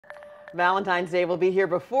Valentine's Day will be here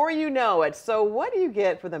before you know it. So what do you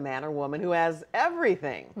get for the man or woman who has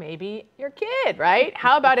everything? Maybe your kid, right?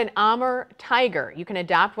 How about an Amur tiger? You can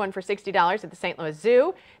adopt one for $60 at the St. Louis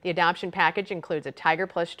Zoo. The adoption package includes a tiger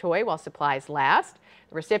plush toy while supplies last.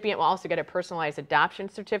 The recipient will also get a personalized adoption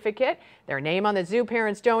certificate, their name on the Zoo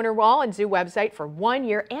Parents donor wall and Zoo website for 1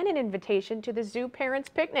 year, and an invitation to the Zoo Parents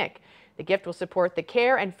Picnic. The gift will support the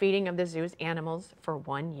care and feeding of the zoo's animals for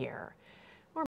 1 year.